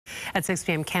At 6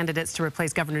 p.m., candidates to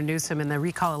replace Governor Newsom in the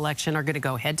recall election are going to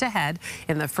go head-to-head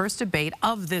in the first debate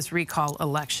of this recall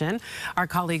election. Our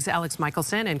colleagues Alex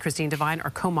Michelson and Christine Devine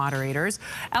are co-moderators.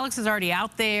 Alex is already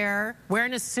out there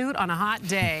wearing a suit on a hot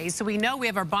day, so we know we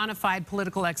have our bona fide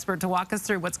political expert to walk us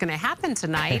through what's going to happen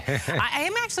tonight. I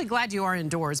am actually glad you are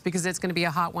indoors because it's going to be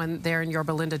a hot one there in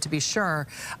Yorba Linda, to be sure.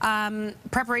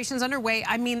 Preparations underway.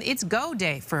 I mean, it's go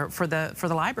day for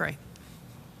the library.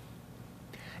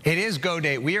 It is go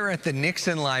day. We are at the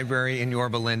Nixon Library in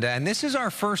Yorba Linda, and this is our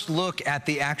first look at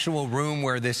the actual room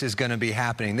where this is going to be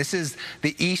happening. This is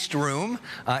the East Room,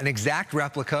 an exact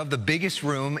replica of the biggest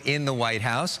room in the White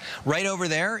House. Right over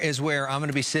there is where I'm going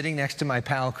to be sitting next to my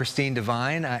pal Christine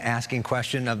Devine, asking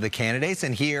questions of the candidates.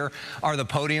 And here are the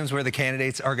podiums where the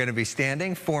candidates are going to be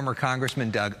standing. Former Congressman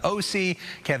Doug Osee,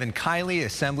 Kevin Kiley,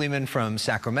 Assemblyman from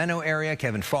Sacramento area,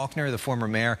 Kevin Faulconer, the former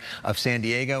mayor of San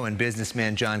Diego, and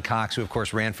businessman John Cox, who of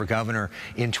course ran for governor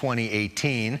in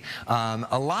 2018.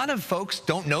 A lot of folks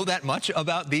don't know that much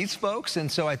about these folks, and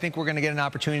so I think we're going to get an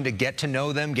opportunity to get to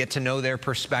know them, get to know their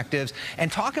perspectives, and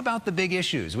talk about the big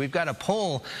issues. We've got a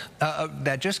poll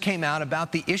that just came out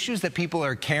about the issues that people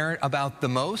are caring about the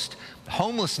most.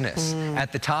 Homelessness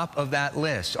at the top of that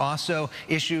list. Also,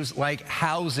 issues like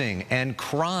housing and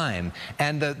crime.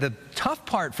 And the tough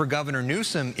part for Governor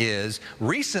Newsom is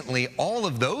recently all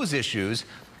of those issues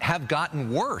have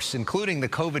gotten worse, including the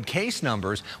COVID case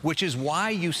numbers, which is why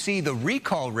you see the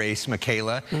recall race,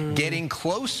 Michaela, getting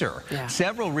closer. Yeah.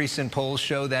 Several recent polls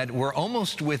show that we're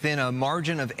almost within a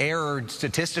margin of error,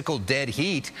 statistical dead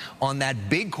heat on that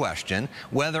big question,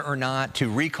 whether or not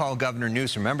to recall Governor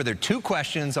Newsom. Remember, there are two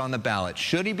questions on the ballot.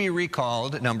 Should he be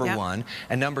recalled, number one?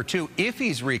 And number two, if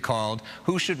he's recalled,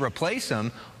 who should replace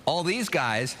him? All these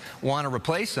guys want to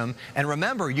replace him. And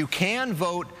remember, you can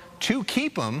vote to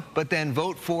keep them, but then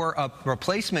vote for a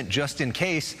replacement just in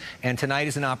case. And tonight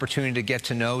is an opportunity to get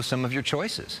to know some of your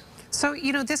choices. So,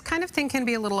 you know, this kind of thing can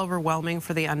be a little overwhelming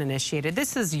for the uninitiated.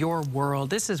 This is your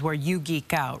world. This is where you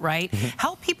geek out, right?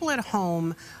 Help people at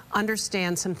home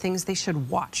understand some things they should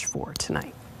watch for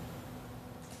tonight.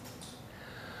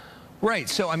 Right.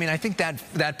 So, I mean, I think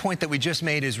that point that we just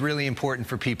made is really important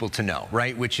for people to know,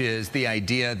 right? Which is the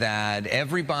idea that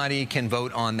everybody can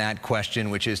vote on that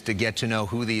question, which is to get to know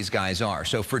who these guys are.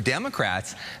 So for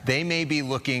Democrats, they may be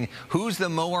looking, who's the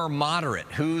more moderate?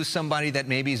 Who's somebody that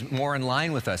maybe is more in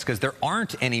line with us? Because there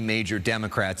aren't any major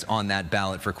Democrats on that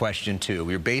ballot for question 2.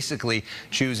 We're basically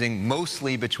choosing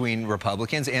mostly between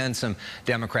Republicans and some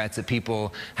Democrats that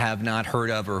people have not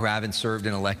heard of or who haven't served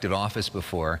in elected office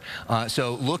before.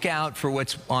 So look out for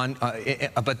what's on,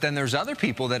 but then there's other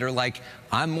people that are like,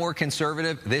 I'm more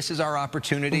conservative. This is our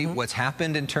opportunity. What's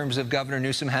happened in terms of Governor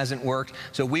Newsom hasn't worked.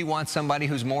 So we want somebody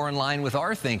who's more in line with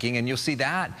our thinking, and you'll see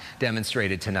that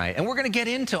demonstrated tonight. And we're going to get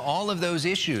into all of those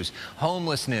issues: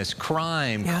 homelessness,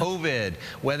 crime, COVID,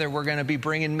 whether we're going to be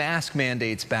bringing mask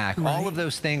mandates back. All of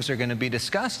those things are going to be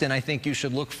discussed, and I think you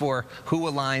should look for who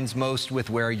aligns most with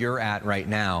where you're at right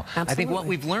now. I think what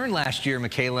we've learned last year,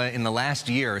 Michaela, in the last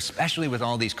year, especially with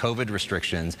all these COVID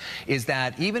restrictions, is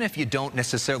that even if you don't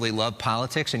necessarily love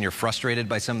politics and you're frustrated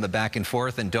by some of the back and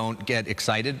forth and don't get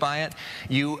excited by it,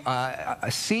 you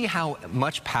see how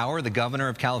much power the governor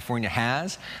of California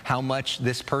has, how much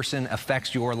this person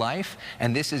affects your life,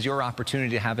 and this is your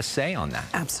opportunity to have a say on that.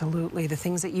 Absolutely. The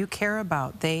things that you care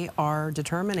about, they are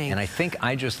determining. And I think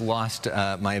I just lost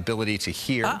my ability to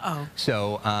hear.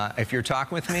 So if you're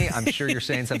talking with me, I'm sure you're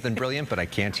saying something brilliant, but I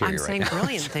can't hear you right now. I'm saying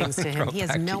brilliant things to him. He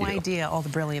has no idea all the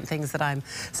brilliant things that I'm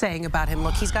saying about him.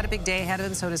 Look, he's got a big day ahead of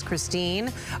him, so does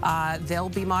Christine. They'll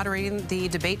be moderating the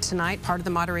debate tonight, part of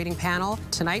the moderating panel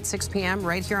tonight, 6 p.m.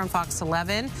 right here on Fox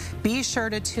 11. Be sure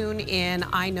to tune in.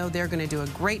 I know they're going to do a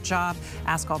great job,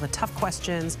 ask all the tough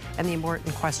questions and the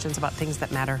important questions about things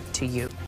that matter to you.